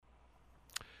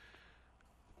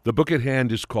The book at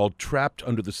hand is called Trapped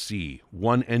Under the Sea,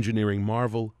 One Engineering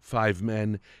Marvel, Five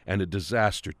Men, and a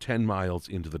Disaster 10 Miles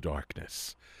into the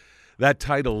Darkness. That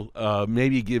title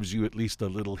maybe gives you at least a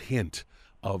little hint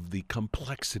of the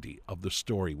complexity of the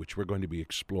story, which we're going to be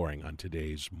exploring on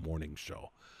today's morning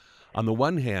show. On the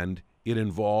one hand, it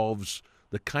involves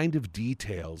the kind of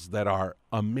details that are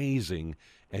amazing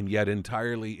and yet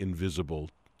entirely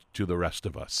invisible to the rest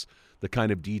of us. The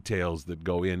kind of details that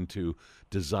go into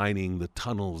designing the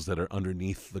tunnels that are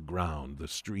underneath the ground, the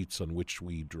streets on which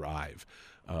we drive,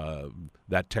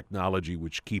 that technology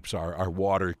which keeps our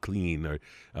water clean, or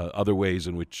other ways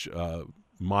in which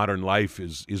modern life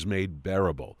is made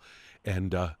bearable.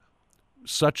 And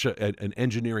such an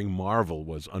engineering marvel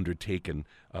was undertaken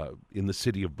in the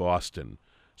city of Boston,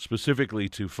 specifically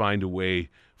to find a way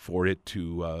for it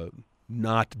to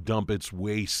not dump its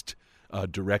waste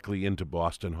directly into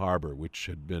Boston Harbor, which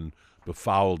had been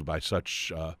befouled by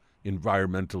such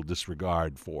environmental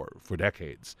disregard for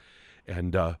decades.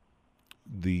 And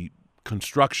the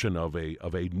construction of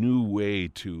a new way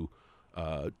to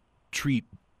treat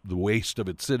the waste of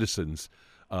its citizens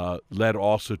led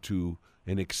also to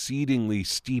an exceedingly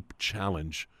steep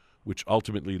challenge, which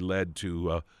ultimately led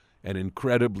to an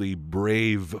incredibly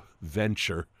brave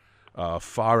venture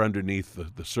far underneath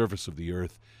the surface of the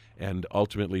earth, and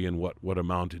ultimately in what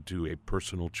amounted to a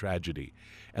personal tragedy.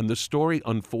 And the story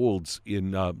unfolds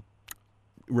in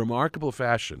remarkable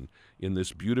fashion in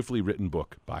this beautifully written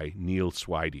book by Neil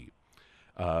Swidey.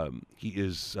 He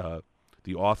is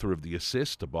the author of The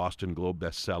Assist, a Boston Globe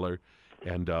bestseller,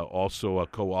 and also a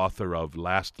co-author of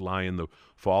Last Lion, The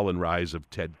Fall and Rise of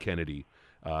Ted Kennedy.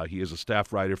 He is a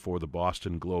staff writer for the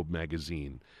Boston Globe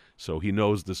magazine. So he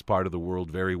knows this part of the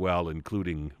world very well,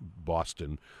 including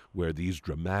Boston, where these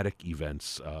dramatic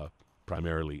events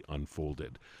primarily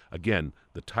unfolded. Again,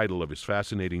 the title of his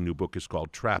fascinating new book is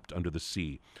called Trapped Under the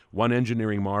Sea, One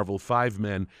Engineering Marvel, Five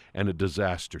Men, and a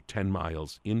Disaster 10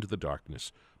 Miles into the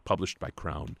Darkness, published by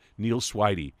Crown. Neil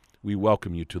Swidey, we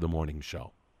welcome you to the morning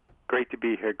show. Great to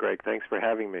be here, Greg. Thanks for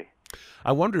having me.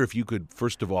 I wonder if you could,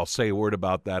 first of all, say a word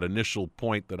about that initial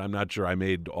point that I'm not sure I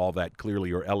made all that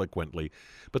clearly or eloquently,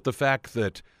 but the fact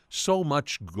that so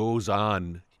much goes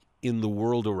on in the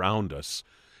world around us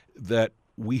that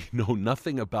we know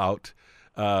nothing about,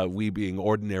 we being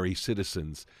ordinary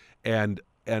citizens. And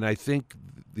I think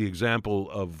the example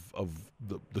of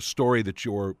the story that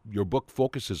your book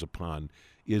focuses upon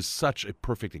is such a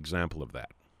perfect example of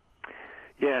that.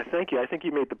 Yeah, thank you. I think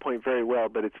you made the point very well,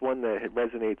 but it's one that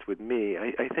resonates with me.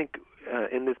 I think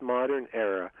in this modern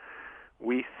era,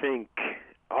 we think,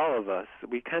 all of us,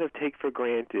 we kind of take for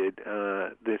granted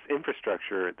this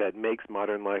infrastructure that makes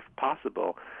modern life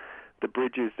possible. The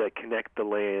bridges that connect the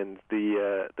land,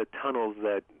 the tunnels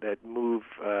that move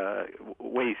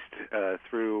waste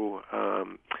through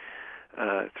the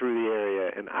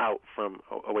area and out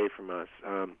away from us.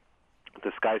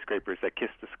 The skyscrapers that kiss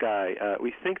the sky.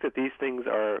 We think that these things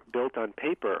are built on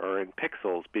paper or in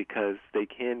pixels because they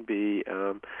can be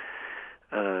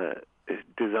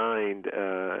designed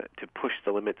to push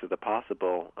the limits of the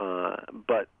possible.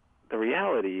 But the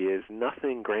reality is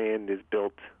nothing grand is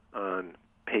built on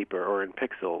paper or in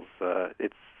pixels.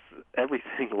 It's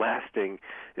everything lasting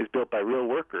is built by real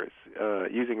workers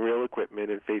using real equipment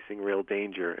and facing real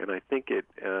danger. And I think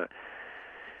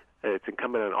it's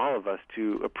incumbent on all of us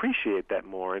to appreciate that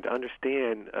more and to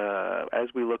understand, as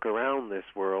we look around this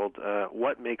world,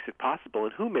 what makes it possible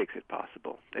and who makes it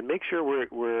possible, and make sure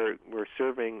we're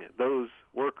serving those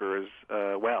workers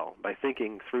well by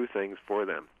thinking through things for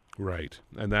them. Right,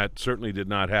 and that certainly did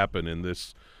not happen in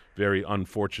this very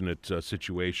unfortunate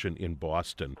situation in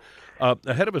Boston.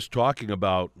 Ahead of us talking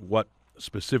about what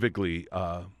specifically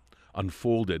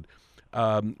unfolded,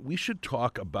 we should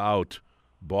talk about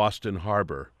Boston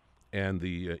Harbor and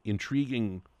the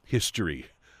intriguing history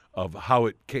of how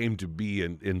it came to be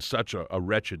in such a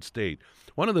wretched state.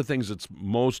 One of the things that's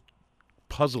most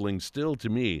puzzling still to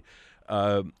me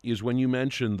is when you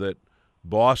mentioned that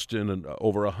Boston,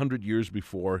 over 100 years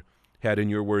before, had, in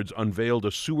your words, unveiled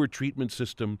a sewer treatment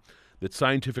system that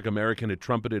Scientific American had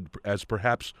trumpeted as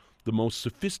perhaps the most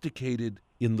sophisticated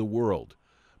in the world.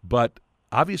 But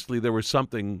obviously there was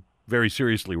something very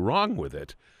seriously wrong with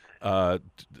it.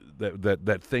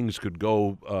 That things could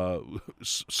go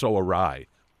so awry.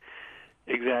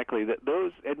 Exactly.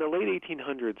 Those in the late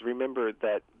 1800s. Remember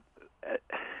that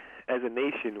as a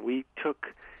nation, we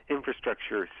took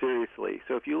infrastructure seriously.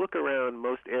 So if you look around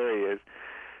most areas,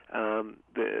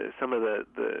 some of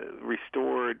the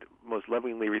restored, most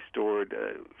lovingly restored,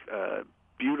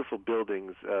 beautiful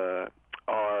buildings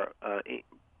are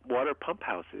water pump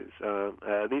houses.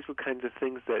 These were kinds of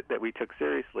things that we took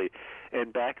seriously.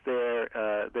 And back there,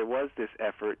 there was this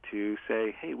effort to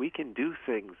say, hey, we can do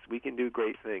things. We can do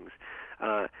great things.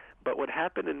 But what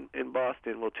happened in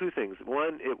Boston, well, two things.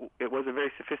 One, it was a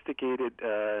very sophisticated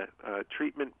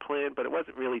treatment plan, but it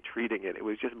wasn't really treating it. It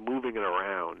was just moving it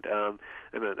around. And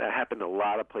that happened in a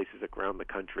lot of places around the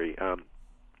country.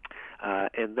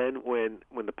 And then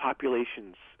when the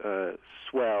populations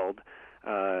swelled,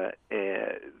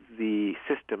 the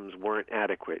systems weren't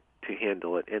adequate to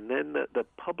handle it. And then the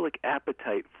public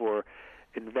appetite for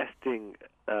investing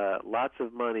lots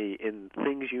of money in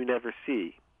things you never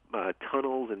see,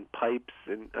 tunnels and pipes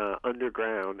and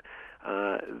underground,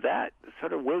 that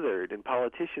sort of withered, and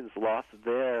politicians lost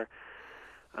their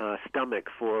stomach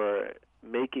for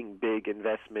making big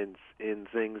investments in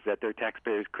things that their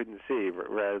taxpayers couldn't see,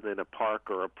 rather than a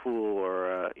park or a pool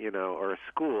or or a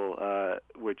school,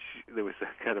 which there was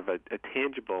a kind of a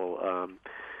tangible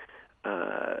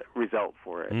result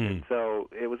for it. And so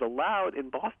it was allowed in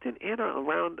Boston and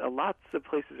around lots of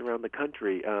places around the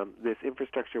country. This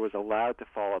infrastructure was allowed to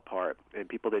fall apart, and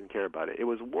people didn't care about it. It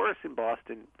was worse in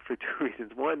Boston for two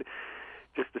reasons. One,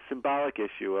 just the symbolic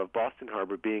issue of Boston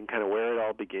Harbor being kind of where it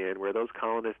all began, where those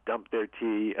colonists dumped their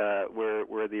tea,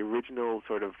 where the original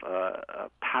sort of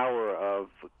power of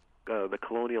the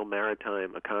colonial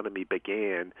maritime economy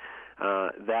began.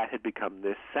 That had become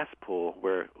this cesspool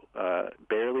where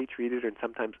barely treated and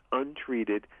sometimes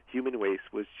untreated human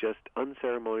waste was just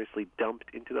unceremoniously dumped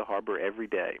into the harbor every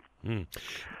day.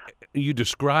 You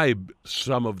describe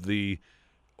some of the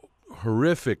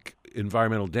horrific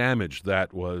environmental damage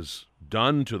that was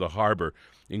done to the harbor,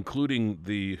 including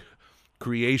the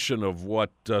creation of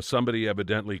what somebody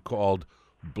evidently called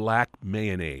black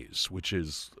mayonnaise, which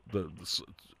is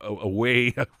a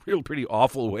real pretty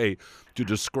awful way to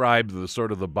describe the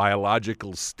sort of the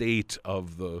biological state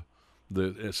of the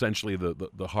essentially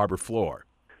the harbor floor.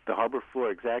 The harbor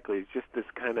floor, exactly. It's just this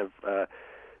kind of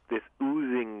this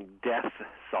oozing death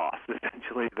sauce,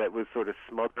 essentially, that was sort of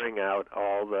smothering out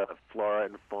all the flora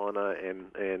and fauna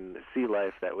and sea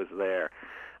life that was there.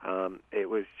 It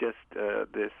was just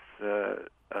this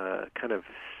kind of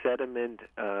sediment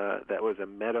that was a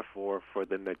metaphor for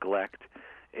the neglect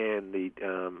and the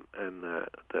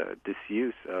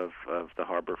disuse of the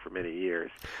harbor for many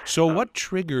years. So what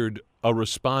triggered a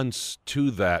response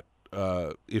to that,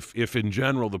 if in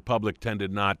general the public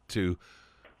tended not to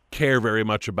care very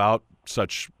much about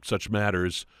such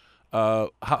matters?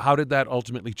 How did that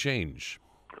ultimately change?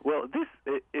 Well,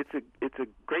 it's a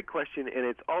great question, and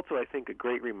it's also, I think, a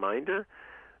great reminder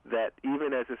that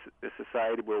even as a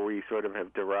society where we sort of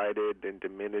have derided and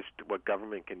diminished what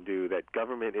government can do, that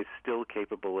government is still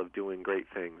capable of doing great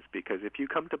things. Because if you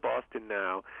come to Boston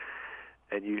now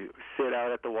and you sit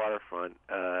out at the waterfront,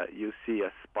 you see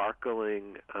a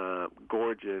sparkling,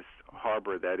 gorgeous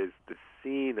harbor that is the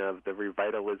scene of the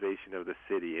revitalization of the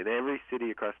city. And every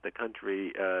city across the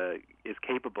country is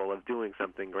capable of doing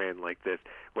something grand like this.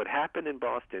 What happened in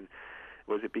Boston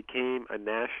was it became a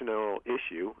national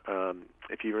issue.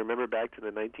 If you remember back to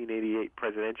the 1988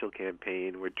 presidential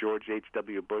campaign where George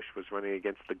H.W. Bush was running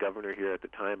against the governor here at the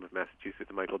time of Massachusetts,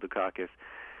 Michael Dukakis,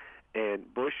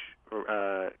 and Bush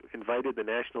invited the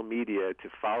national media to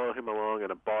follow him along on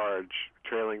a barge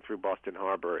trailing through Boston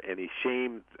Harbor, and he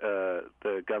shamed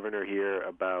the governor here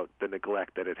about the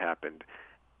neglect that had happened.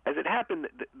 As it happened,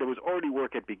 there was already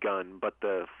work had begun, but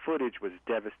the footage was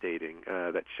devastating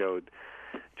that showed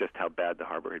just how bad the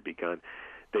harbor had begun.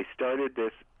 They started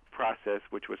this process,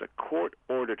 which was a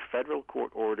federal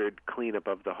court-ordered cleanup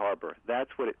of the harbor. That's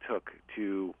what it took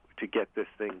to get this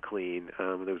thing clean.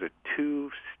 There was a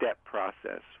two-step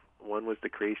process. One was the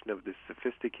creation of this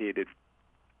sophisticated,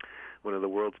 one of the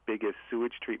world's biggest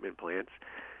sewage treatment plants.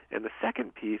 And the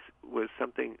second piece was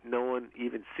something no one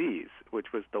even sees,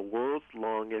 which was the world's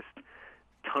longest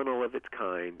tunnel of its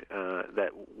kind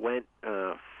that went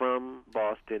from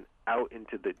Boston out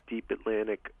into the deep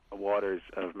Atlantic waters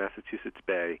of Massachusetts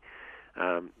Bay,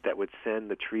 that would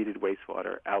send the treated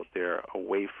wastewater out there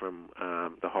away from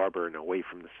the harbor and away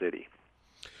from the city.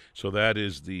 So that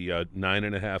is the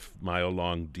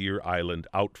 9.5-mile-long Deer Island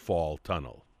Outfall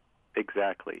Tunnel.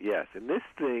 Exactly, yes. And this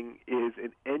thing is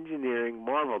an engineering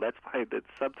marvel. That's why the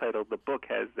subtitle of the book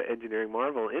has the engineering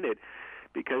marvel in it,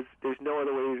 because there's no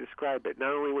other way to describe it.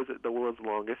 Not only was it the world's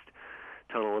longest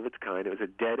tunnel of its kind, it was a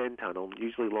dead-end tunnel.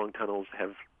 Usually long tunnels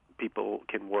have people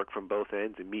can work from both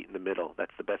ends and meet in the middle.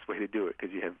 That's the best way to do it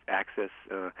because you have access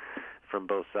from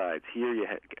both sides. Here you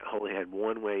only had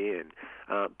one way in.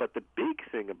 But the big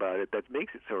thing about it that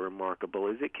makes it so remarkable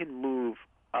is it can move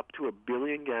up to 1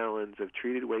 billion gallons of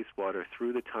treated wastewater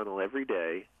through the tunnel every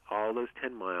day, all those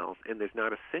 10 miles, and there's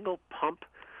not a single pump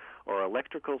or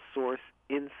electrical source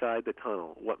inside the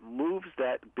tunnel. What moves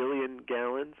that billion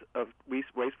gallons of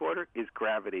wastewater is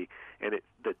gravity, and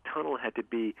the tunnel had to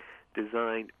be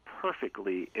designed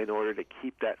perfectly in order to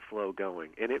keep that flow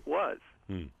going, and it was.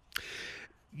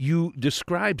 You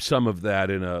describe some of that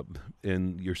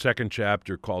in your second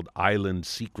chapter called Island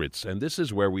Secrets, and this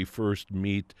is where we first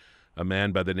meet a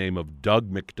man by the name of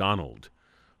Doug McDonald,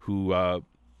 who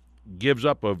gives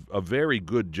up a very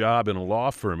good job in a law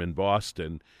firm in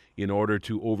Boston in order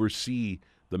to oversee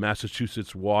the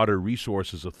Massachusetts Water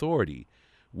Resources Authority,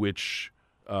 which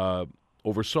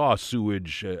oversaw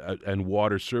sewage and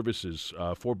water services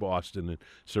for Boston and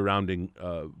surrounding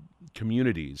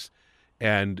communities.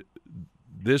 And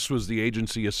this was the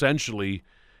agency essentially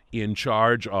in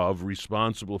charge of,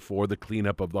 responsible for the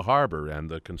cleanup of the harbor and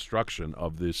the construction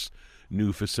of this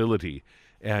new facility.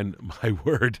 And my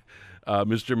word,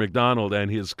 Mr. McDonald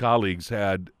and his colleagues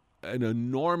had an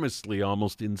enormously,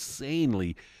 almost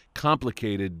insanely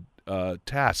complicated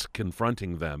task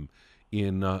confronting them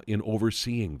in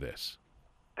overseeing this.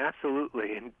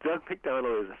 Absolutely. And Doug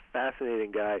McDonald is a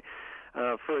fascinating guy.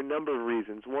 For a number of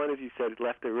reasons. One, as you said,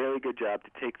 left a really good job to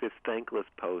take this thankless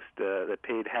post that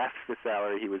paid half the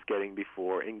salary he was getting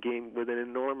before and gained with an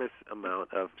enormous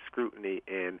amount of scrutiny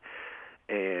and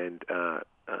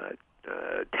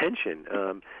tension.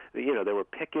 There were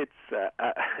pickets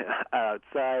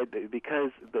outside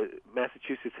because the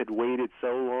Massachusetts had waited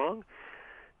so long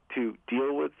to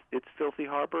deal with its filthy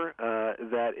harbor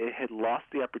that it had lost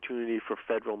the opportunity for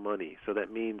federal money. So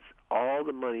that means all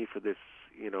the money for this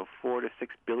 $4 to $6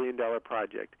 billion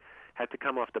project had to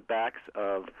come off the backs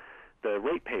of the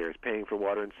ratepayers paying for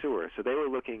water and sewer. So they were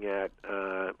looking at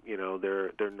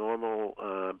their normal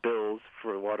bills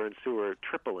for water and sewer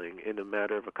tripling in a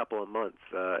matter of a couple of months,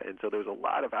 and so there was a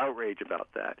lot of outrage about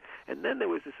that. And then there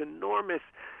was this enormous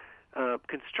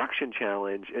construction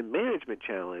challenge and management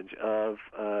challenge of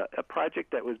a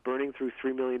project that was burning through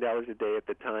 $3 million a day at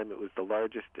the time. It was the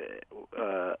largest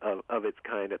of its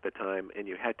kind at the time, and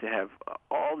you had to have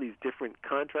all these different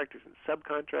contractors and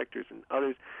subcontractors and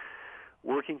others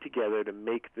working together to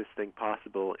make this thing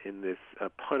possible in this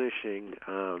punishing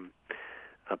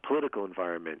political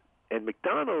environment. And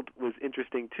McDonald was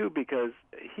interesting, too, because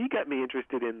he got me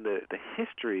interested in the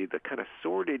history, the kind of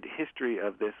sordid history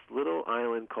of this little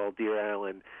island called Deer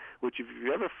Island, which if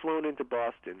you've ever flown into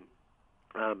Boston,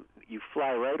 you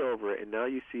fly right over it, and now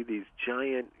you see these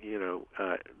giant,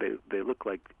 they look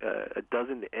like a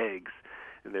dozen eggs,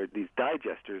 and they're these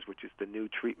digesters, which is the new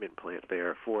treatment plant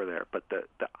there. But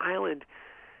the island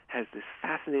has this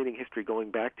fascinating history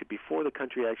going back to before the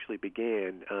country actually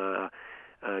began,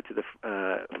 to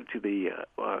the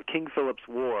King Philip's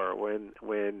War, when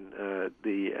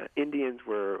the Indians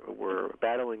were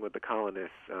battling with the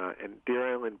colonists, and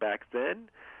Deer Island back then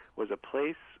was a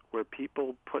place where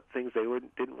people put things they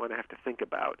didn't want to have to think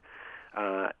about,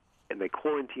 and they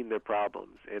quarantined their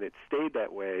problems, and it stayed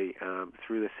that way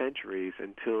through the centuries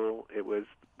until it was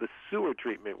the sewer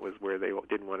treatment was where they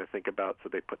didn't want to think about, so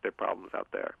they put their problems out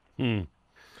there.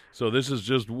 So this is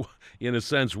just, in a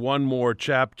sense, one more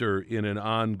chapter in an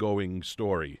ongoing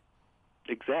story.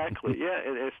 Exactly, yeah,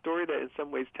 and a story that in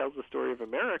some ways tells the story of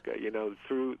America,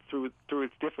 through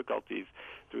its difficulties,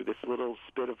 through this little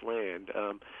spit of land,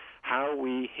 how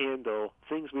we handle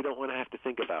things we don't want to have to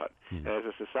think about. As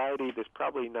a society, there's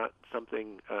probably not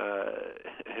something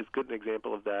as good an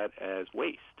example of that as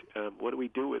waste. What do we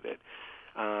do with it?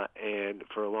 And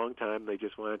for a long time, they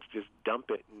just wanted to just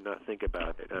dump it and not think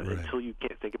about it until you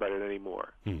can't think about it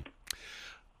anymore.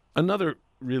 Another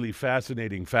really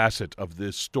fascinating facet of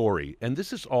this story, and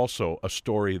this is also a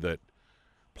story that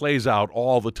plays out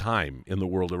all the time in the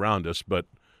world around us, but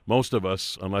most of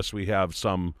us, unless we have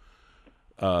some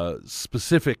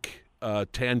specific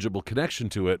tangible connection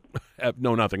to it,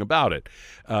 know nothing about it.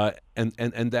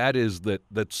 And that is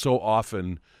that so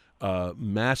often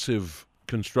massive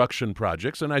construction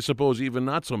projects, and I suppose even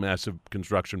not so massive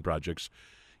construction projects,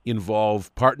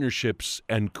 involve partnerships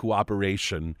and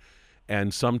cooperation,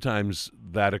 and sometimes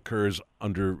that occurs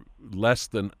under less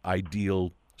than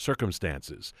ideal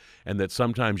circumstances, and that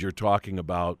sometimes you're talking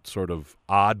about sort of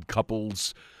odd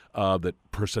couples, that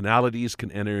personalities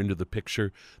can enter into the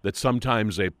picture, that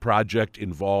sometimes a project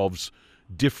involves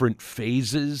different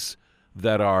phases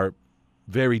that are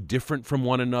very different from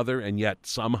one another, and yet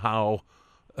somehow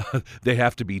they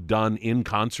have to be done in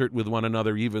concert with one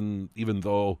another, even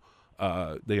though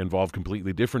they involve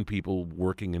completely different people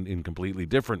working in completely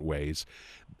different ways.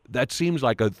 That seems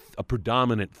like a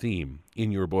predominant theme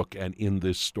in your book and in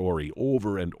this story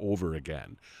over and over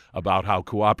again, about how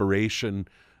cooperation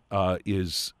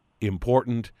is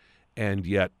important and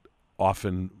yet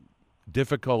often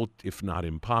difficult, if not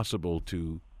impossible,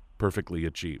 to perfectly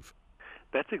achieve.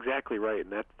 That's exactly right,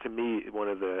 and that's, to me, one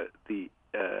of the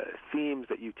themes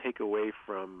that you take away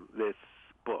from this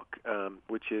book,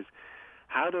 which is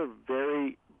how do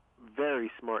very,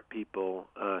 very smart people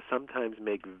sometimes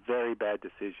make very bad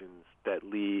decisions that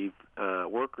leave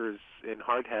workers in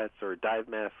hard hats or dive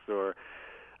masks or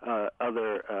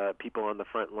other people on the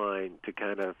front line to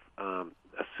kind of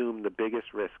assume the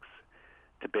biggest risks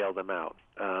to bail them out.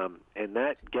 And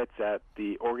that gets at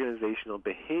the organizational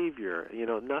behavior.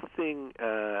 Nothing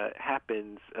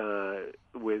happens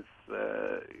with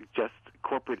just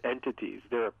corporate entities.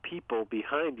 There are people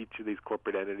behind each of these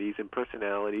corporate entities and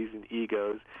personalities and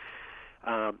egos.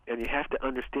 And you have to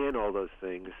understand all those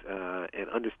things and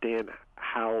understand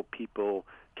how people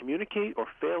communicate or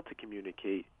fail to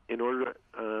communicate in order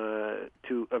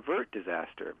to avert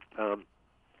disaster.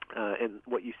 And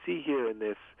what you see here in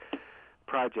this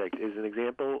project is an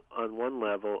example on one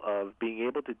level of being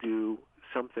able to do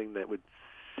something that would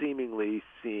seemingly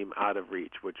seem out of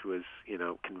reach, which was,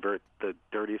 convert the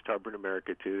dirtiest harbor in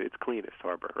America to its cleanest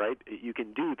harbor, right? You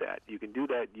can do that. You can do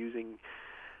that using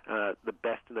the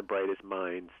best and the brightest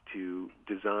minds to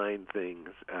design things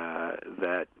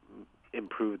that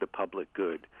improve the public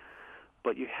good.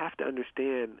 But you have to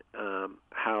understand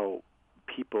how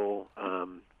people,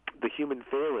 the human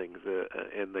failings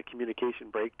and the communication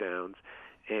breakdowns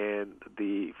and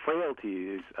the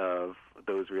frailties of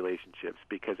those relationships,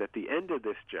 because at the end of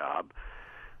this job,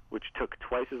 which took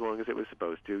twice as long as it was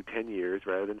supposed to, 10 years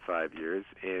rather than 5 years,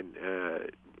 and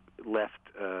left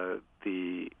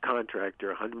the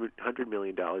contractor $100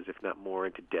 million, if not more,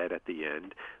 into debt at the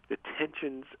end. The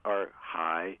tensions are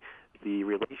high, the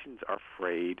relations are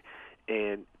frayed,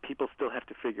 and people still have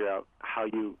to figure out how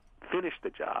you finish the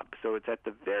job. So it's at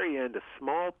the very end, a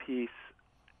small piece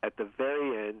at the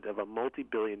very end of a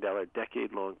multi-billion-dollar,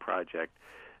 decade-long project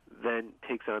then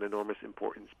takes on enormous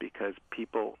importance because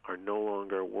people are no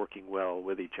longer working well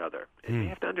with each other. And you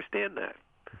have to understand that.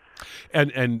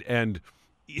 And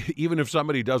even if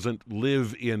somebody doesn't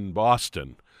live in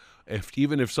Boston,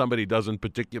 even if somebody doesn't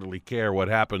particularly care what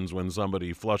happens when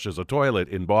somebody flushes a toilet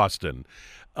in Boston,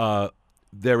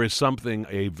 there is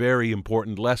a very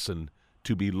important lesson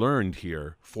to be learned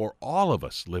here for all of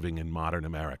us living in modern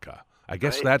America. I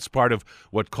guess that's part of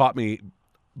what caught me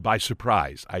by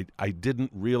surprise. I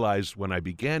didn't realize when I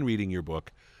began reading your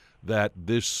book that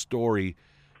this story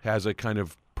has a kind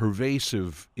of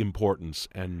pervasive importance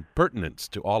and pertinence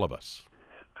to all of us.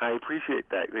 I appreciate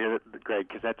that, Greg,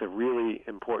 because that's a really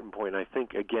important point. I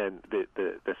think, again,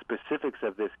 the specifics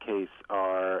of this case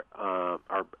are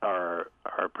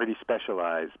pretty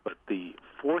specialized, but the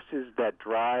forces that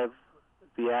drive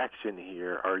the action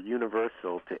here are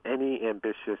universal to any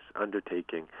ambitious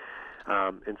undertaking.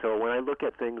 And so when I look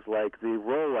at things like the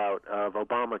rollout of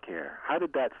Obamacare, how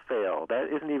did that fail? That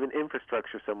isn't even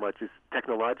infrastructure so much as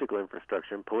technological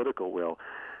infrastructure and political will.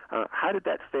 How did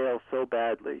that fail so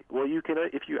badly? Well,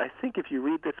 I think if you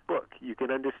read this book, you can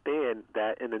understand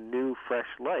that in a new, fresh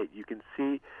light. You can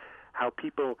see how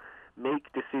people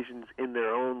make decisions in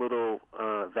their own little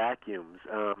vacuums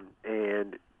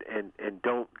and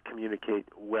don't communicate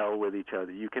well with each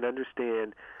other. You can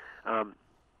understand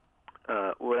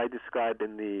what I described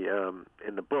in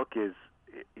the book is,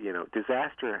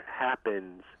 disaster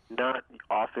happens not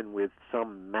often with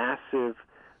some massive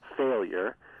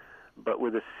failure, but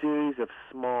with a series of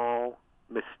small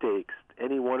mistakes.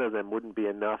 Any one of them wouldn't be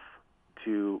enough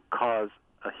to cause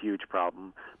a huge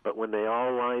problem, but when they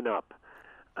all line up,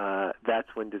 that's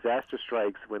when disaster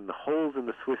strikes, when the holes in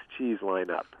the Swiss cheese line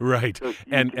up. Right, So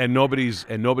and nobody's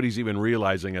even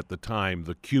realizing at the time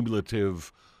the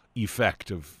cumulative effect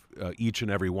of each and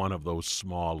every one of those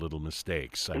small little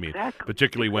mistakes. I mean,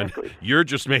 particularly when you're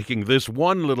just making this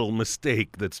one little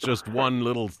mistake that's just one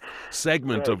little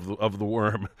segment of the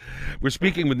worm. We're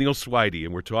speaking with Neil Swidey,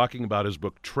 and we're talking about his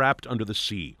book, Trapped Under the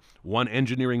Sea, One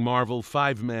Engineering Marvel,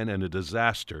 5 Men, and a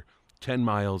Disaster, 10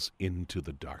 Miles into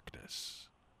the Darkness.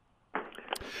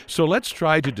 So let's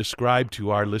try to describe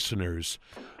to our listeners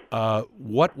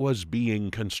what was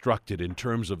being constructed in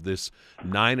terms of this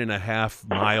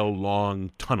 9.5-mile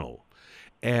long tunnel,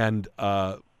 and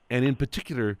in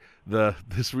particular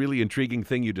this really intriguing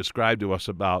thing you described to us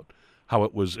about how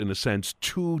it was, in a sense,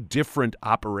 two different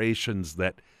operations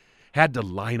that had to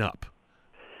line up.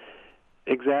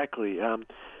 Exactly.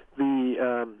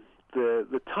 The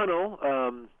tunnel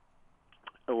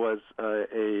was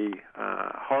a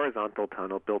horizontal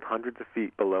tunnel built hundreds of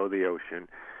feet below the ocean,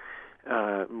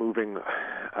 moving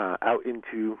out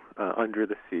into under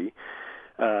the sea.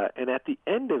 And at the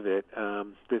end of it,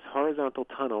 this horizontal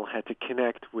tunnel had to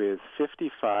connect with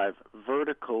 55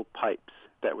 vertical pipes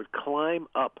that would climb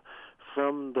up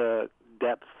from the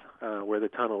depth where the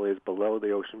tunnel is below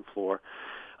the ocean floor,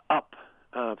 up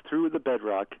through the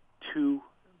bedrock to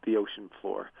the ocean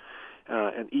floor.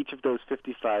 And each of those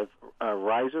 55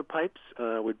 riser pipes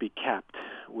would be capped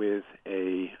with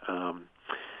a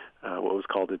what was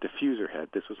called a diffuser head.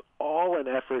 This was all an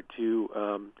effort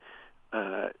to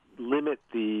limit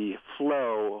the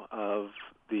flow of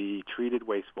the treated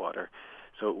wastewater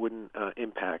so it wouldn't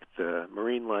impact the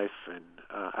marine life and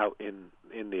out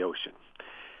in the ocean.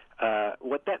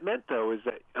 What that meant, though, is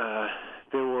that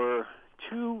there were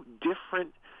two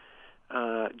different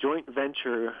joint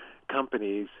venture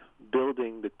companies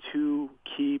building the two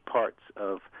key parts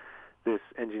of this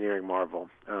engineering marvel.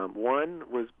 One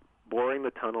was boring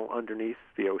the tunnel underneath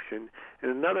the ocean,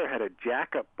 and another had a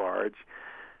jack-up barge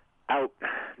out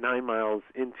 9 miles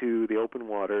into the open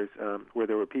waters where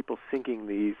there were people sinking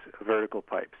these vertical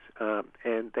pipes.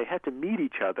 And they had to meet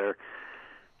each other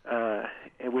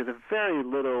and with a very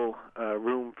little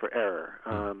room for error.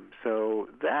 So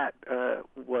that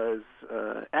was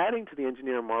adding to the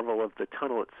engineering marvel of the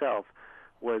tunnel itself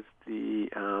was the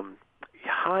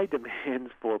high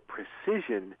demands for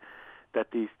precision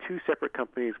that these two separate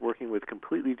companies working with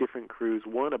completely different crews,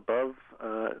 one above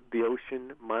the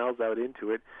ocean, miles out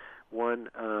into it, one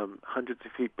hundreds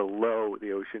of feet below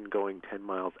the ocean, going 10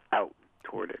 miles out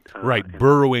toward it. Right,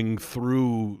 burrowing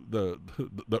through the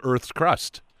Earth's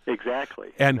crust. Exactly,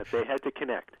 and that they had to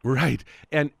connect. Right,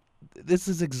 and this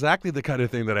is exactly the kind of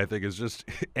thing that I think is just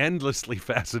endlessly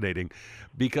fascinating,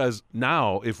 because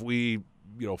now if we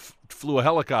flew a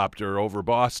helicopter over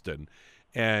Boston,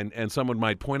 and someone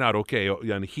might point out, okay,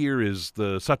 and here is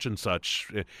the such and such,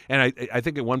 and I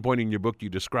think at one point in your book you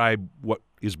describe what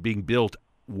is being built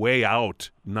way out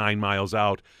 9 miles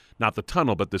out, not the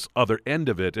tunnel, but this other end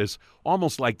of it is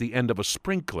almost like the end of a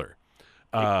sprinkler.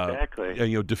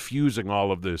 Exactly. Diffusing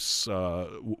all of this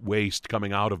waste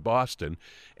coming out of Boston.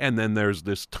 And then there's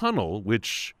this tunnel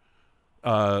which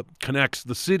connects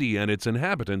the city and its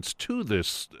inhabitants to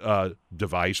this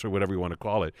device, or whatever you want to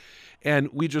call it. And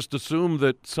we just assume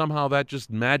that somehow that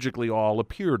just magically all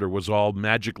appeared, or was all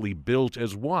magically built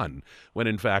as one, when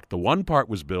in fact the one part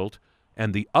was built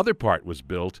and the other part was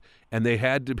built, and they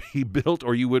had to be built,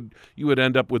 or you would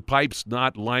end up with pipes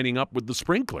not lining up with the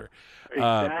sprinkler.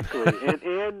 Exactly.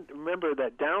 And remember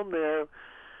that down there,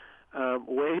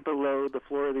 way below the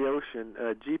floor of the ocean,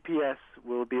 GPS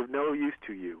will be of no use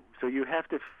to you. So you have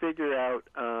to figure out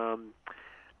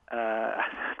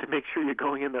to make sure you're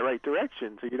going in the right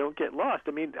direction so you don't get lost.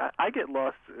 I mean, I get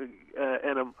lost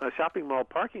in a shopping mall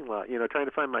parking lot, trying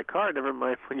to find my car, never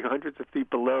mind when you're hundreds of feet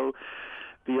below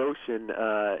the ocean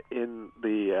in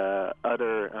the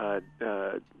utter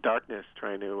darkness,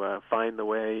 trying to find the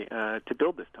way to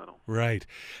build this tunnel. Right.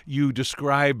 You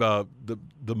describe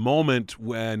the moment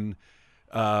when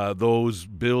those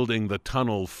building the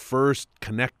tunnel first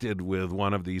connected with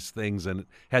one of these things, and it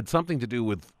had something to do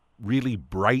with really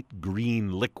bright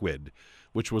green liquid,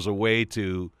 which was a way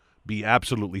to be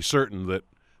absolutely certain that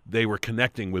they were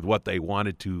connecting with what they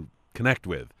wanted to connect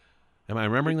with. Am I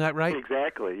remembering that right?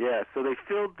 Exactly, yeah. So they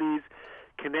filled these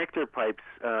connector pipes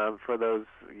for those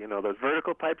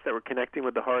vertical pipes that were connecting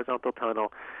with the horizontal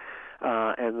tunnel.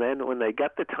 And then when they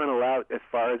got the tunnel out as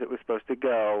far as it was supposed to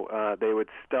go, they would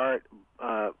start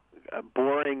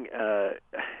boring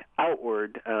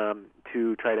outward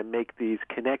to try to make these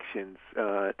connections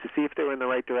to see if they were in the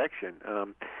right direction.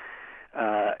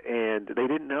 And they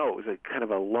didn't know. It was a kind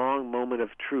of a long moment of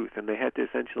truth, and they had to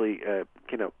essentially,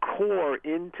 core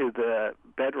into the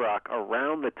bedrock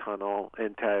around the tunnel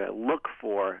and to look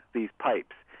for these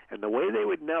pipes. And the way they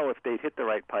would know if they'd hit the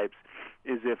right pipes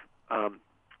is if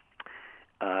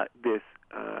this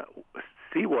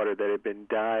seawater that had been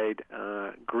dyed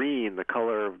green, the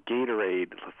color of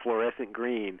Gatorade, fluorescent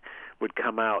green, would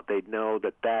come out. They'd know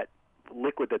that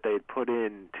liquid that they had put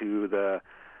into the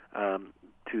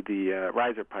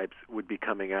riser pipes would be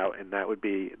coming out, and that would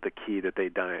be the key that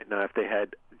they'd done it. Now, if they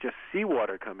had just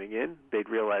seawater coming in, they'd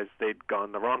realize they'd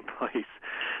gone the wrong place.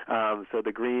 So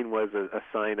the green was a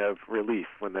sign of relief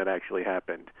when that actually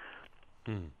happened.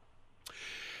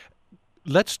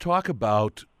 Let's talk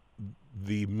about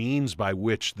the means by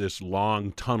which this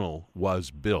long tunnel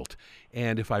was built.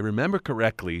 And if I remember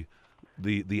correctly,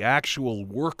 the actual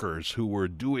workers who were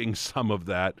doing some of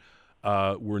that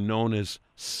were known as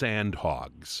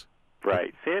sandhogs.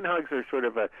 Right. Sandhogs are sort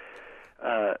of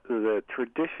the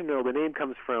traditional, the name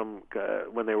comes from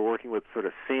when they were working with sort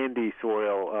of sandy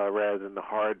soil rather than the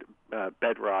hard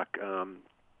bedrock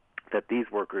that these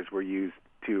workers were used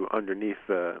to underneath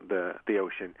the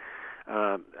ocean.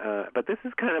 But this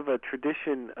is kind of a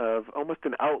tradition of almost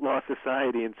an outlaw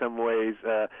society in some ways.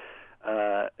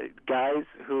 Guys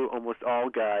who, almost all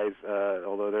guys,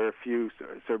 although there are a few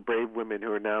sort of brave women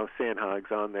who are now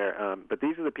sandhogs on there, but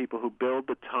these are the people who build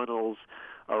the tunnels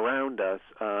around us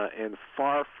and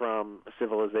far from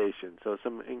civilization. So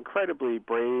some incredibly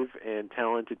brave and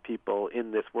talented people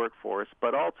in this workforce,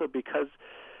 but also because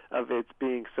of its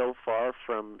being so far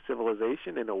from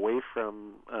civilization and away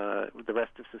from the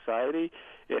rest of society,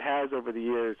 it has over the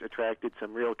years attracted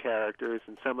some real characters,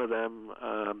 and some of them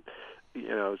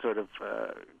sort of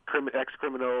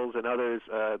ex-criminals and others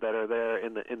that are there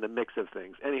in the mix of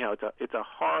things. Anyhow, it's a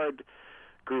hard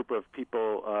group of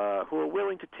people who are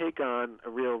willing to take on a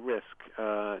real risk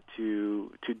to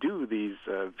do these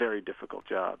very difficult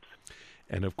jobs.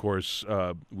 And of course,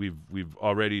 we've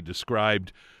already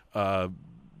described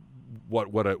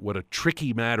what a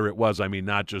tricky matter it was. I mean,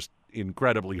 not just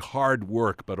incredibly hard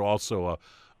work, but also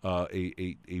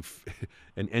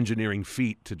an engineering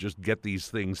feat to just get these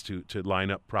things to line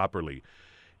up properly.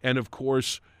 And of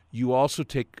course, you also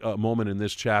take a moment in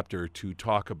this chapter to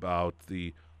talk about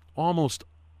the almost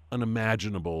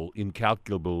unimaginable,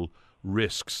 incalculable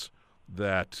risks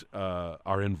that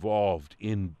are involved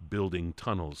in building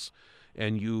tunnels.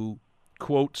 And you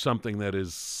quote something that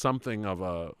is something of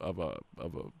a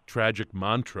tragic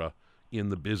mantra in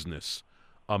the business: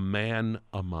 a man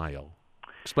a mile.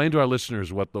 Explain to our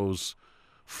listeners what those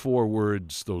 4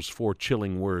 words, those 4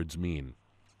 chilling words mean.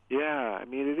 Yeah, I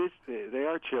mean, they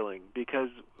are chilling, because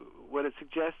what it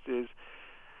suggests is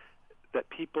that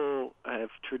people have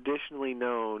traditionally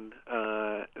known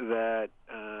that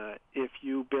if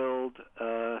you build,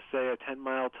 say, a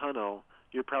 10-mile tunnel,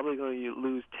 you're probably going to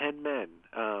lose 10 men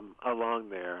along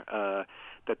there.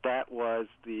 That was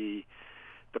the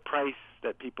price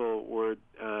that people would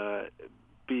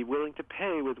be willing to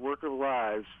pay with worker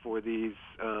lives for these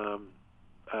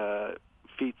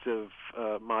feats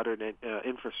of modern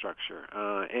infrastructure.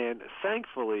 And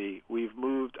thankfully, we've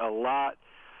moved a lot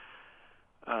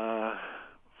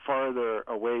farther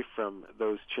away from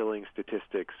those chilling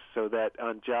statistics, so that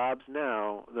on jobs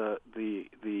now,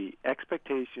 the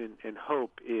expectation and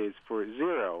hope is for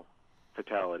 0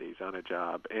 fatalities on a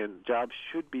job, and jobs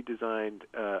should be designed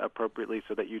appropriately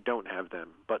so that you don't have them.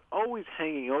 But always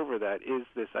hanging over that is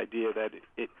this idea that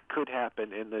it could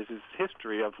happen, and there's this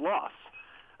history of loss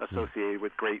associated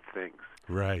with great things.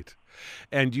 Right.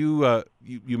 And you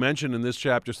mentioned in this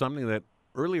chapter something that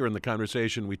earlier in the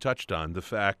conversation we touched on, the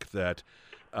fact that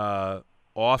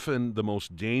often the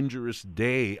most dangerous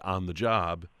day on the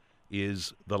job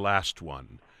is the last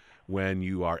one, when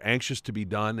you are anxious to be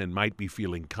done and might be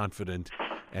feeling confident,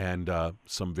 and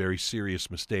some very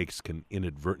serious mistakes can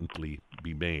inadvertently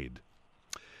be made.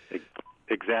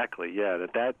 Exactly, yeah.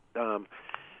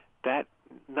 That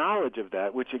knowledge of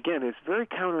that, which again is very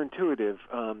counterintuitive,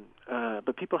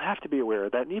 but people have to be aware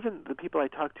of that. And even the people I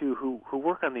talk to who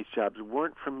work on these jobs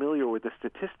weren't familiar with the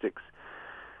statistics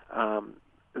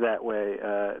that way.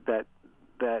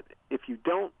 That if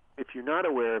you're not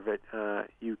aware of it,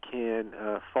 you can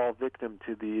fall victim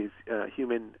to these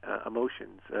human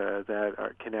emotions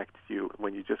that connect you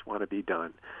when you just want to be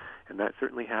done. And that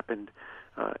certainly happened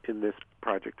in this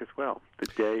project as well.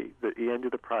 The end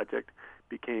of the project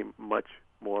became much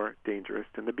more dangerous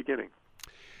than the beginning.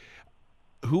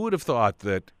 Who would have thought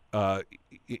that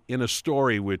in a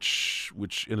story which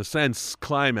in a sense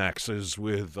climaxes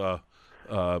with a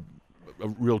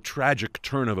real tragic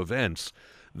turn of events,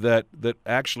 that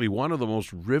actually one of the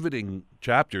most riveting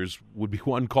chapters would be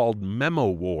one called Memo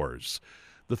Wars.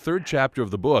 The 3rd chapter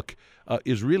of the book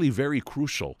is really very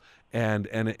crucial, and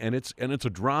it's a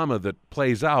drama that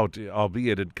plays out,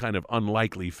 albeit in kind of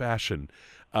unlikely fashion,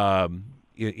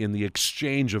 in the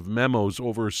exchange of memos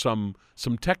over some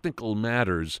technical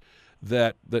matters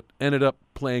that ended up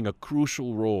playing a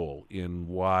crucial role in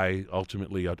why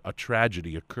ultimately a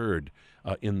tragedy occurred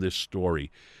in this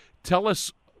story. Tell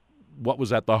us what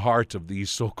was at the heart of this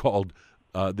so-called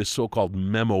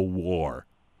memo war.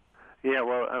 Yeah,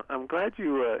 well, I'm glad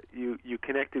you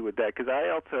connected with that, because I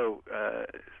also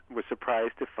was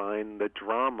surprised to find the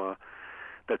drama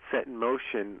that set in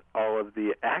motion all of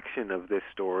the action of this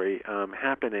story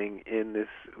happening in this,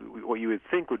 what you would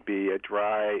think would be a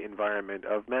dry environment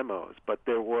of memos. But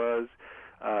there was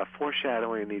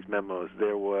foreshadowing in these memos.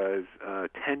 There was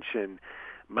tension,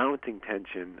 mounting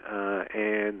tension,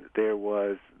 and there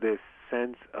was this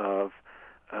sense of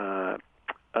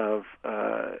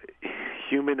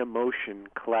human emotion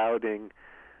clouding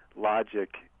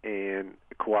logic and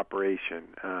cooperation,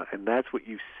 and that's what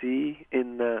you see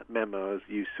in the memos.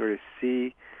 You sort of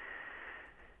see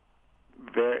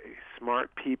very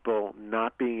smart people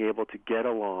not being able to get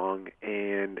along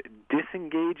and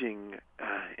disengaging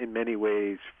in many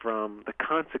ways from the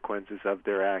consequences of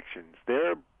their actions.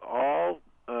 They're all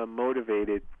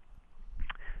motivated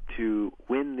to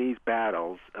win these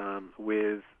battles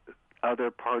with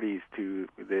other parties to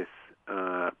this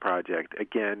project.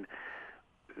 Again,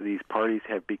 these parties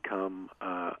have become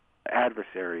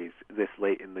adversaries this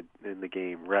late in the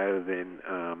game rather than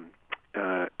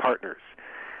partners.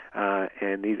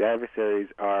 And these adversaries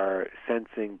are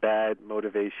sensing bad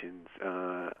motivations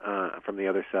from the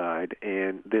other side.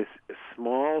 And this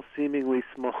seemingly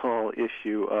small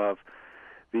issue of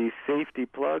these safety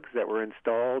plugs that were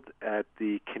installed at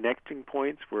the connecting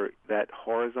points where that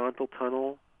horizontal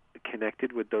tunnel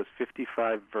connected with those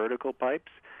 55 vertical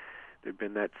pipes, there'd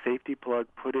been that safety plug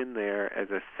put in there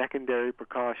as a secondary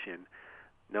precaution.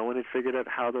 No one had figured out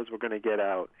how those were going to get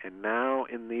out. And now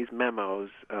in these memos,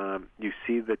 you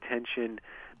see the tension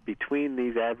between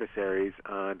these adversaries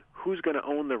on who's going to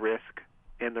own the risk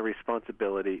and the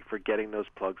responsibility for getting those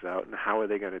plugs out, and how are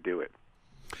they going to do it.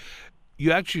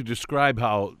 You actually describe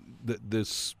how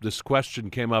this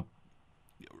question came up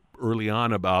early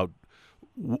on about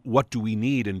what do we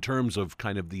need in terms of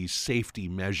kind of these safety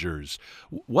measures.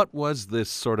 What was this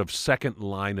sort of second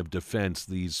line of defense,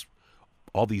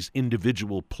 all these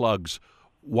individual plugs?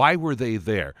 Why were they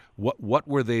there? What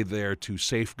were they there to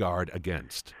safeguard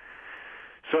against?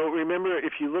 So remember,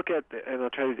 if you look at, and I'll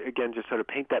try to, again, just sort of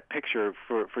paint that picture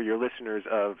for your listeners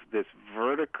of this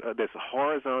this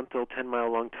horizontal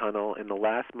 10-mile-long tunnel in the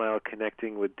last mile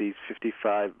connecting with these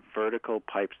 55 vertical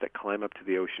pipes that climb up to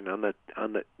the ocean.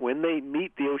 When they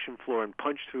meet the ocean floor and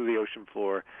punch through the ocean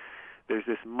floor, there's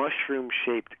this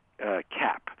mushroom-shaped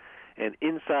cap. And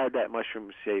inside that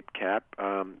mushroom-shaped cap,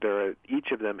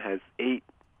 each of them has 8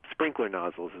 sprinkler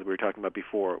nozzles, as we were talking about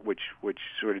before, which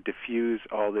sort of diffuse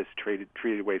all this treated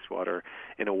wastewater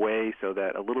in a way so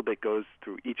that a little bit goes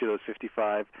through each of those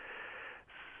 55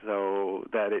 so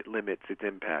that it limits its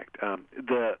impact.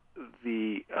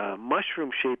 The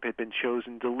mushroom shape had been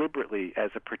chosen deliberately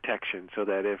as a protection so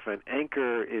that if an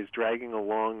anchor is dragging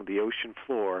along the ocean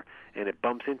floor and it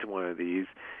bumps into one of these,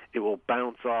 it will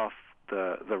bounce off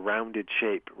the rounded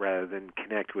shape rather than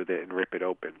connect with it and rip it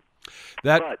open.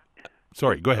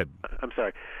 Sorry, go ahead. I'm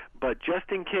sorry. But just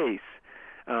in case,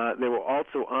 there were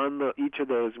also on each of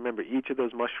those, remember, each of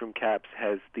those mushroom caps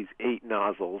has these 8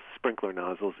 nozzles, sprinkler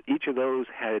nozzles. Each of those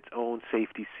had its own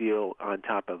safety seal on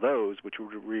top of those, which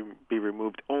would be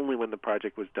removed only when the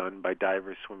project was done by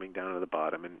divers swimming down to the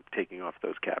bottom and taking off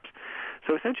those caps.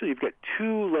 So essentially you've got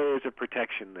 2 layers of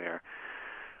protection there.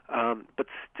 But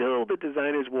still the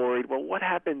designer's worried, well, what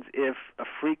happens if a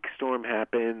freak storm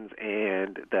happens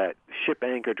and that ship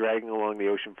anchor dragging along the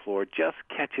ocean floor just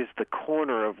catches the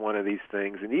corner of one of these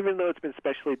things? And even though it's been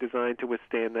specially designed to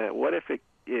withstand that, what if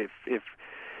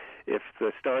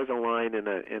the stars align in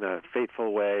a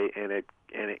fateful way and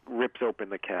it rips open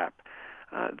the cap?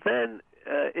 Then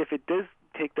if it does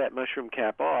take that mushroom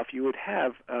cap off, you would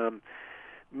have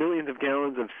millions of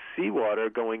gallons of seawater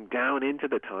going down into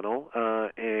the tunnel,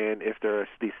 and if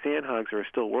these sandhogs are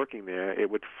still working there, it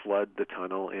would flood the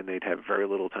tunnel, and they'd have very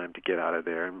little time to get out of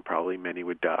there, and probably many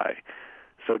would die.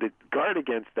 So to guard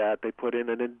against that, they put in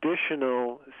an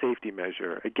additional safety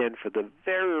measure, again, for the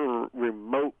very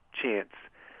remote chance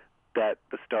that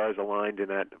the stars aligned in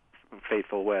that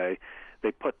fateful way. They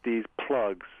put these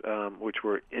plugs, which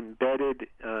were embedded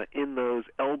in those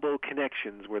elbow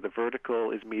connections where the vertical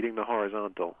is meeting the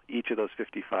horizontal, each of those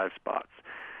 55 spots.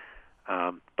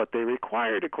 But they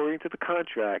required, according to the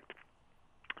contract,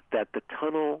 that the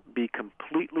tunnel be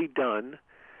completely done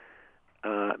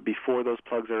before those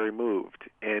plugs are removed.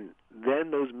 And then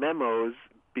those memos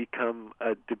become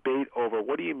a debate over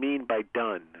what do you mean by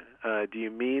done? Do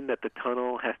you mean that the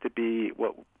tunnel has to be,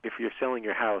 if you're selling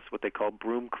your house, what they call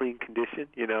broom clean condition?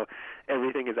 You know,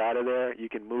 everything is out of there, you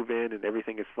can move in and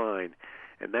everything is fine.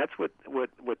 And that's what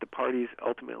the parties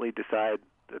ultimately decide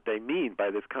that they mean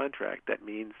by this contract. That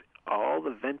means all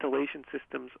the ventilation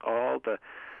systems, all the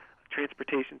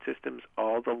transportation systems,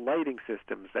 all the lighting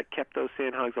systems that kept those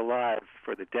sandhogs alive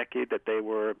for the decade that they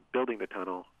were building the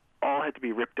tunnel, all had to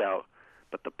be ripped out,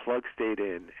 but the plug stayed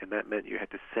in, and that meant you had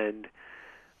to send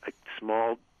a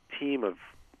small team of,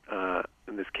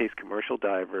 in this case, commercial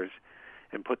divers,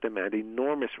 and put them at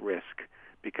enormous risk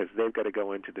because they've got to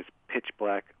go into this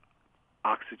pitch-black,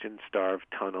 oxygen-starved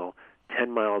tunnel 10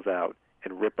 miles out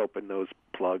and rip open those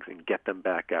plugs and get them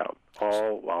back out,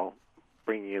 all while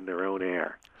bringing in their own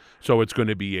air. So it's going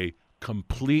to be a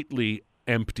completely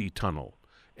empty tunnel,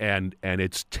 and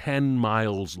it's 10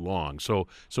 miles long. So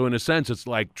in a sense, it's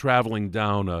like traveling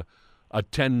down a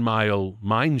 10-mile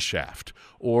mine shaft.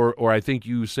 Or I think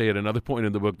you say at another point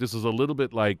in the book, this is a little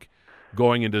bit like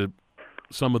going into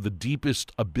some of the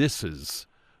deepest abysses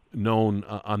known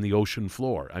on the ocean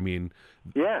floor. I mean,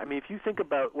 yeah. I mean, if you think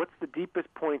about what's the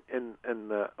deepest point in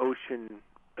the ocean,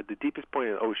 the deepest point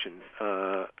in the ocean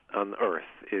on Earth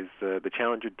is the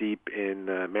Challenger Deep in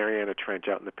Mariana Trench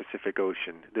out in the Pacific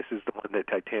Ocean. This is the one that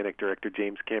Titanic director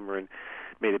James Cameron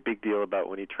made a big deal about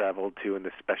when he traveled to, in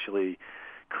the specially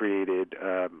created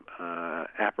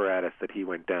apparatus that he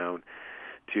went down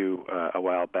to a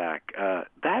while back.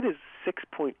 That is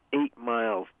 6.8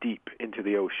 miles deep into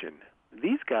the ocean.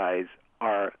 These guys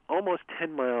are almost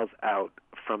 10 miles out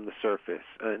from the surface.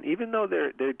 And even though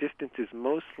their distance is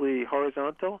mostly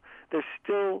horizontal, they're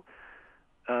still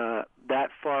that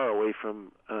far away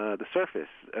from the surface.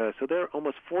 So they're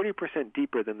almost 40%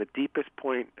 deeper than the deepest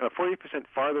point, 40%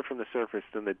 farther from the surface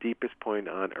than the deepest point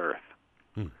on Earth.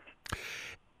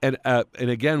 And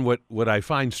again, what I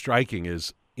find striking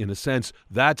is, in a sense,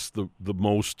 that's the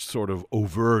most sort of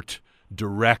overt,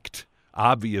 direct,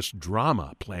 obvious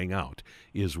drama playing out,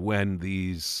 is when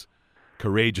these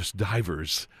courageous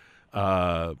divers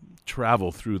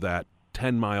travel through that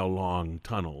 10-mile-long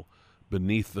tunnel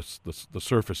beneath the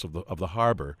surface of the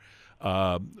harbor,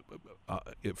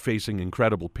 facing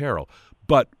incredible peril.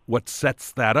 But what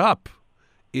sets that up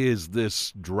is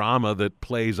this drama that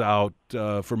plays out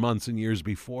for months and years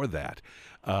before that,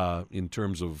 in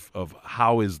terms of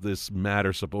how is this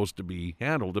matter supposed to be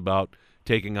handled about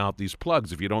taking out these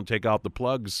plugs. If you don't take out the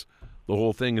plugs, the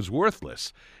whole thing is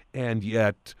worthless. And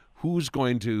yet, who's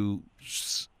going to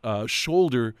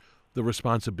shoulder the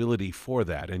responsibility for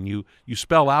that? And you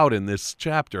spell out in this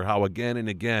chapter how again and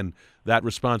again that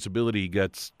responsibility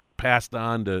gets passed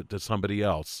on to somebody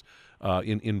else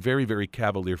in very, very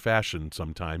cavalier fashion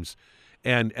sometimes.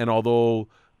 And although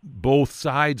both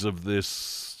sides of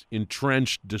this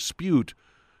entrenched dispute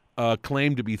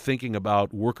claim to be thinking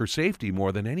about worker safety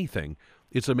more than anything,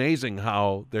 it's amazing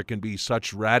how there can be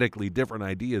such radically different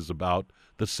ideas about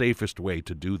the safest way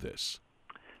to do this.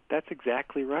 That's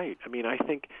exactly right. I mean, I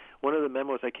think one of the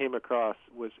memos I came across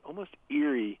was almost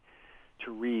eerie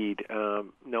to read,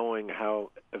 knowing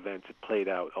how events had played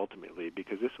out ultimately,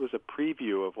 because this was a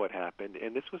preview of what happened,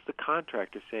 and this was the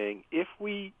contractor saying, if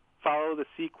we follow the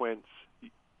sequence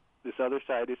this other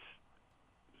side is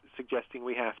suggesting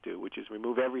we have to, which is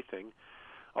remove everything,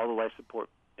 all the life support,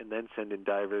 and then send in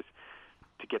divers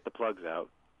to get the plugs out.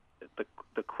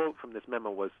 The quote from this memo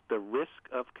was, the risk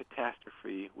of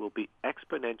catastrophe will be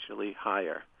exponentially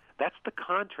higher. That's the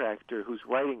contractor who's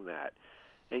writing that.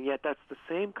 And yet that's the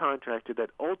same contractor that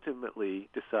ultimately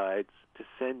decides to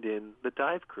send in the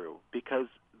dive crew, because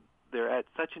they're at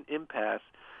such an impasse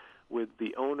with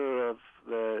the owner of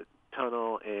the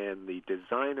tunnel and the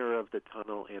designer of the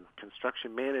tunnel and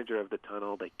construction manager of the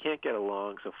tunnel. They can't get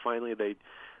along, so finally they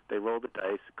roll the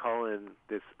dice, call in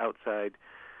this outside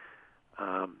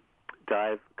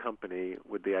dive company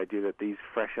with the idea that these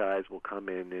fresh eyes will come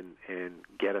in and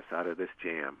get us out of this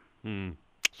jam.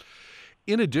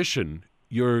 In addition,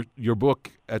 your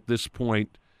book at this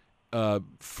point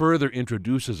further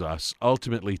introduces us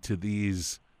ultimately to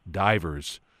these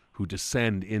divers who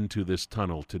descend into this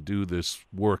tunnel to do this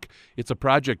work. It's a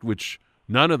project which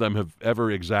none of them have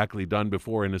ever exactly done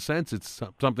before. In a sense, it's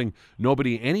something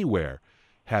nobody anywhere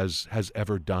has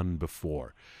ever done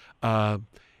before.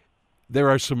 There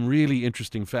are some really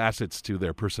interesting facets to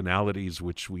their personalities,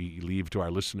 which we leave to our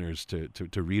listeners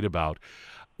to read about.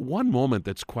 One moment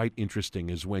that's quite interesting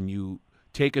is when you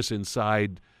take us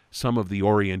inside some of the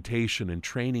orientation and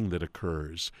training that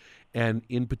occurs, and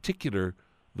in particular,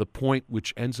 the point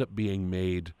which ends up being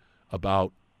made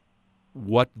about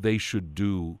what they should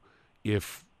do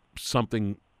if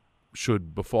something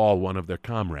should befall one of their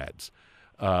comrades,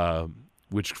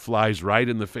 which flies right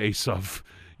in the face of,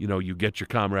 you get your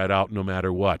comrade out no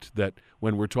matter what. That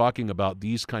when we're talking about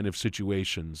these kind of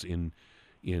situations in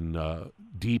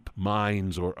deep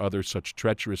mines or other such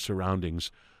treacherous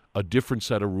surroundings, a different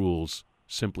set of rules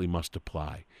simply must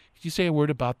apply. Could you say a word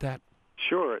about that?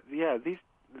 Sure. Yeah,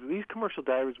 these commercial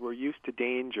divers were used to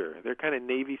danger. They're kind of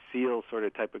Navy SEAL sort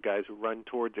of type of guys who run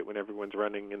towards it when everyone's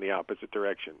running in the opposite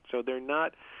direction. So they're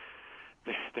not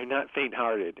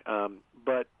faint-hearted.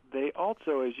 But they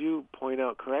also, as you point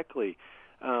out correctly,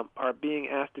 are being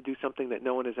asked to do something that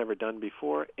no one has ever done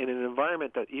before in an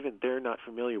environment that even they're not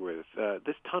familiar with.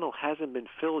 This tunnel hasn't been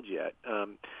filled yet.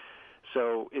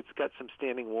 So it's got some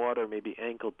standing water, maybe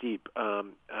ankle deep,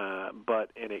 and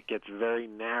it gets very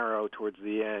narrow towards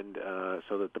the end,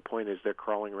 so that the point is they're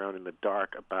crawling around in the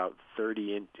dark about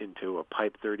into a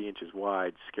pipe 30 inches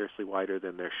wide, scarcely wider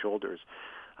than their shoulders.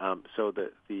 So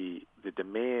the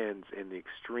demands and the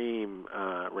extreme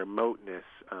remoteness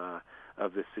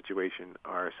of this situation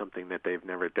are something that they've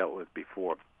never dealt with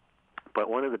before. But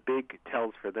one of the big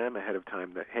tells for them ahead of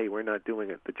time that, hey, we're not doing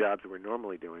the jobs that we're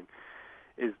normally doing,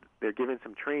 is they're given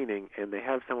some training, and they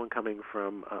have someone coming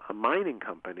from a mining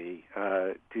company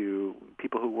to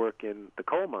people who work in the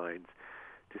coal mines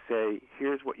to say,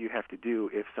 here's what you have to do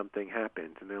if something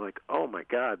happens. And they're like, oh, my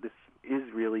God, this is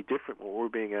really different what we're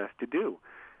being asked to do.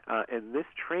 And this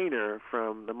trainer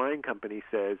from the mine company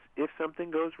says, if something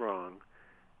goes wrong,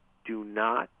 do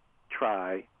not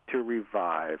try to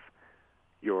revive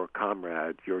your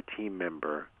comrade, your team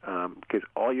member, because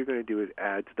all you're going to do is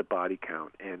add to the body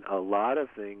count. And a lot of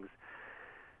things,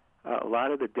 a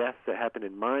lot of the deaths that happen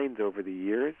in mines over the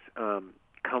years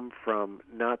come from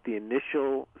not the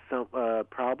initial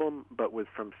problem, but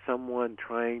from someone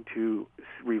trying to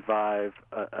revive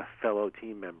a fellow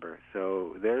team member.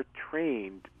 So they're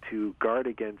trained to guard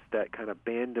against that kind of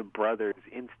band of brothers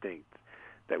instinct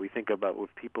that we think about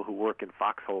with people who work in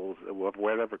foxholes of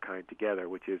whatever kind together,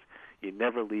 which is you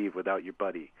never leave without your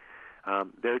buddy.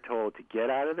 They're told to get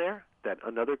out of there, that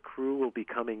another crew will be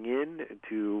coming in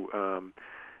to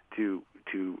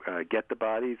get the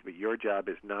bodies, but your job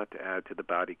is not to add to the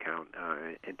body count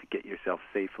and to get yourself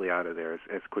safely out of there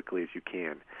as quickly as you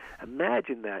can.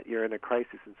 Imagine that you're in a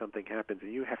crisis and something happens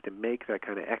and you have to make that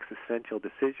kind of existential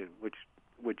decision,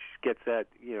 which gets at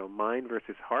mind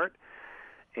versus heart.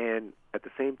 And at the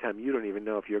same time, you don't even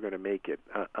know if you're going to make it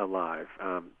alive.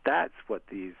 That's what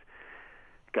these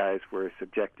guys were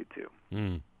subjected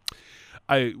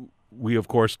to. We, of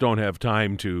course, don't have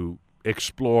time to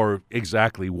explore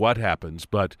exactly what happens,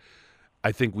 but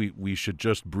I think we should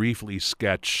just briefly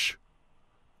sketch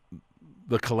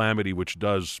the calamity which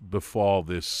does befall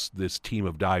this team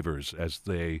of divers as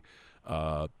they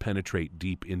penetrate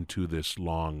deep into this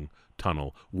long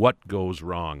tunnel. What goes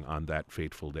wrong on that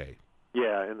fateful day?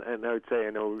 Yeah, and I would say, I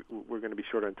know we're going to be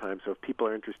short on time, so if people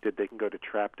are interested, they can go to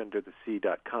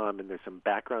trappedunderthesea.com, and there's some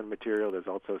background material. There's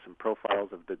also some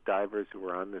profiles of the divers who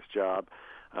were on this job.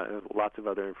 Lots of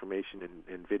other information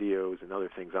and videos and other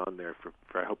things on there for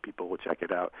I hope people will check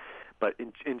it out. But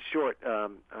in short,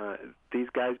 these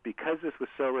guys, because this was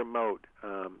so remote,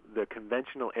 the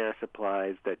conventional air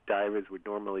supplies that divers would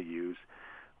normally use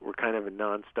were kind of a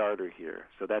non-starter here.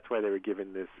 So that's why they were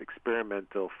given this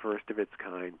experimental,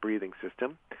 first-of-its-kind breathing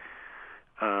system,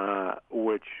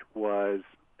 which was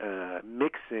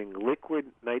mixing liquid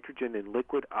nitrogen and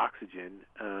liquid oxygen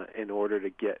in order to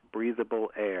get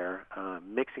breathable air,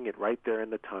 mixing it right there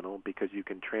in the tunnel because you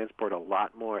can transport a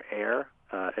lot more air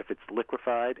if it's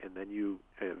liquefied and then you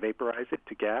vaporize it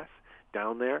to gas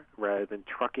down there rather than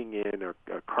trucking in or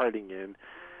carting in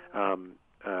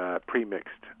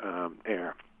pre-mixed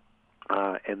air.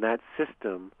 And that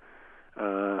system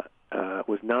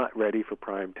was not ready for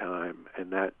prime time,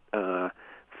 and that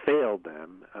failed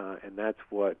them, and that's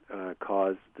what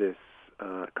caused this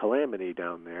calamity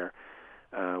down there,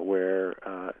 where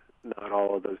not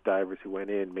all of those divers who went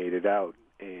in made it out,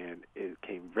 and it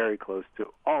came very close to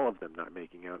all of them not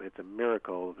making out. It's a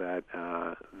miracle that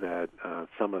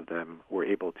some of them were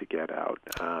able to get out.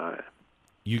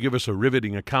 You give us a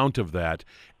riveting account of that,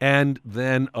 and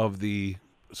then of the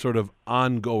sort of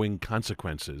ongoing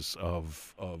consequences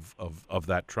of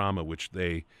that trauma which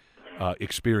they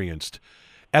experienced.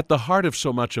 At the heart of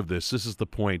so much of this is the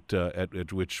point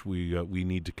at which we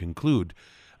need to conclude.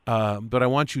 But I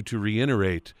want you to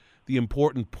reiterate the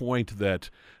important point that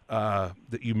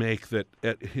you make, that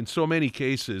in so many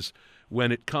cases,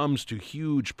 when it comes to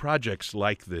huge projects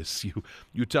like this,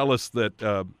 you tell us that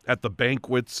at the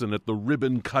banquets and at the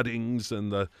ribbon cuttings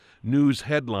and the news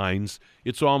headlines,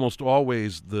 it's almost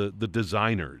always the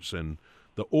designers and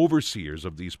the overseers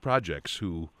of these projects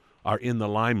who are in the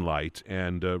limelight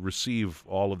and receive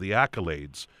all of the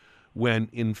accolades, when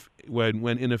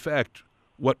in effect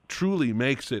what truly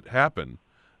makes it happen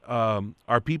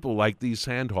are people like these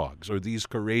sandhogs or these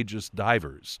courageous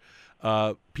divers,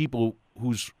 people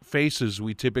whose faces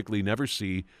we typically never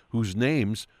see, whose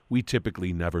names we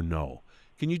typically never know.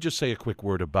 Can you just say a quick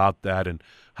word about that and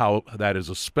how that is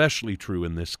especially true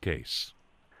in this case?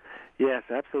 Yes,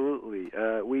 absolutely.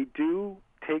 We do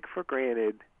take for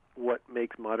granted what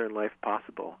makes modern life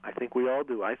possible. I think we all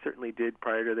do. I certainly did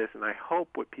prior to this, and I hope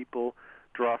what people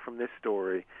draw from this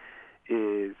story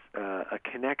is a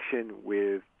connection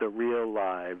with the real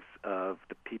lives of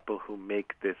the people who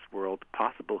make this world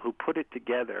possible, who put it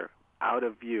together out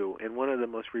of view. And one of the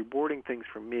most rewarding things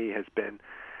for me has been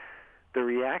the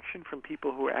reaction from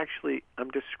people who are actually, I'm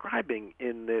describing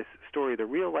in this story, the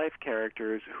real-life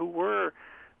characters who were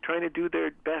trying to do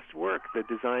their best work, the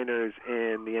designers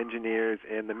and the engineers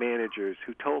and the managers,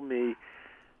 who told me,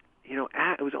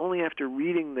 it was only after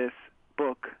reading this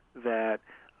book that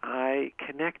I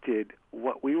connected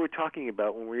what we were talking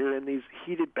about when we were in these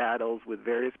heated battles with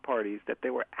various parties, that they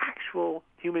were actual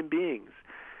human beings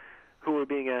who were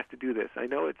being asked to do this. I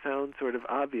know it sounds sort of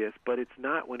obvious, but it's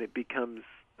not when it becomes,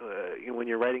 when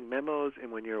you're writing memos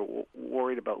and when you're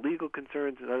worried about legal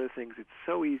concerns and other things. It's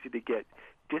so easy to get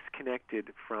disconnected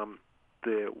from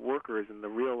the workers and the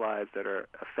real lives that are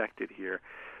affected here.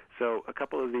 So a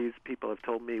couple of these people have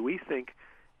told me, we think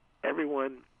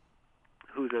everyone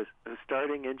who's a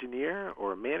starting engineer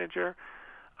or a manager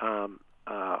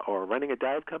or running a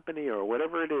dive company or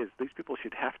whatever it is, these people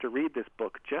should have to read this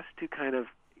book just to kind of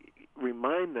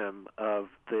remind them of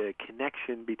the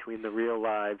connection between the real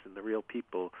lives and the real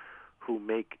people who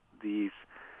make these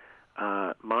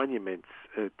monuments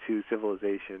to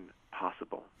civilization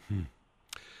possible.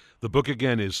 The book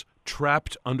again is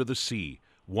Trapped Under the Sea,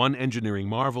 One Engineering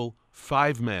Marvel,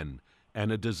 5 Men,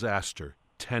 and a Disaster,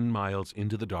 10 Miles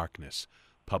into the Darkness,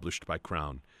 published by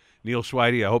Crown. Neil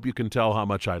Schweide, I hope you can tell how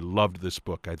much I loved this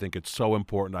book. I think it's so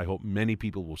important. I hope many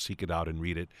people will seek it out and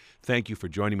read it. Thank you for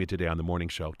joining me today on The Morning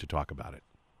Show to talk about it.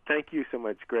 Thank you so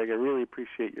much, Greg. I really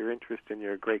appreciate your interest and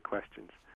your great questions.